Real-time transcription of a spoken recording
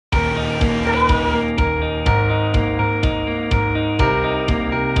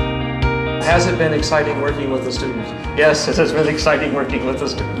Has it been exciting working with the students? Yes, it has been exciting working with the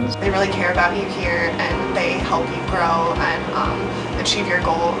students. They really care about you here, and they help you grow and achieve your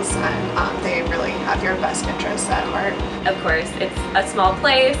goals, and they really have your best interests at heart. Of course, it's a small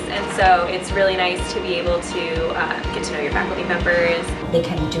place, and so it's really nice to be able to get to know your faculty members. They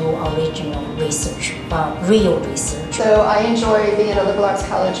can do original research, real research. So I enjoy being at a liberal arts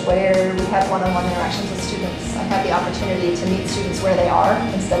college where we have one-on-one interactions with students. I have the opportunity to meet students where they are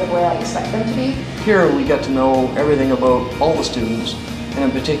instead of where I expect them to be. Here we get to know everything about all the students, and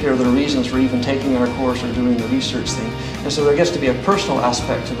in particular the reasons for even taking our course or doing the research thing. And so there gets to be a personal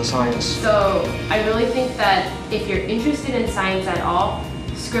aspect to the science. So I really think that if you're interested in science at all,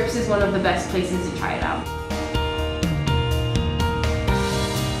 Scripps is one of the best places to try it out.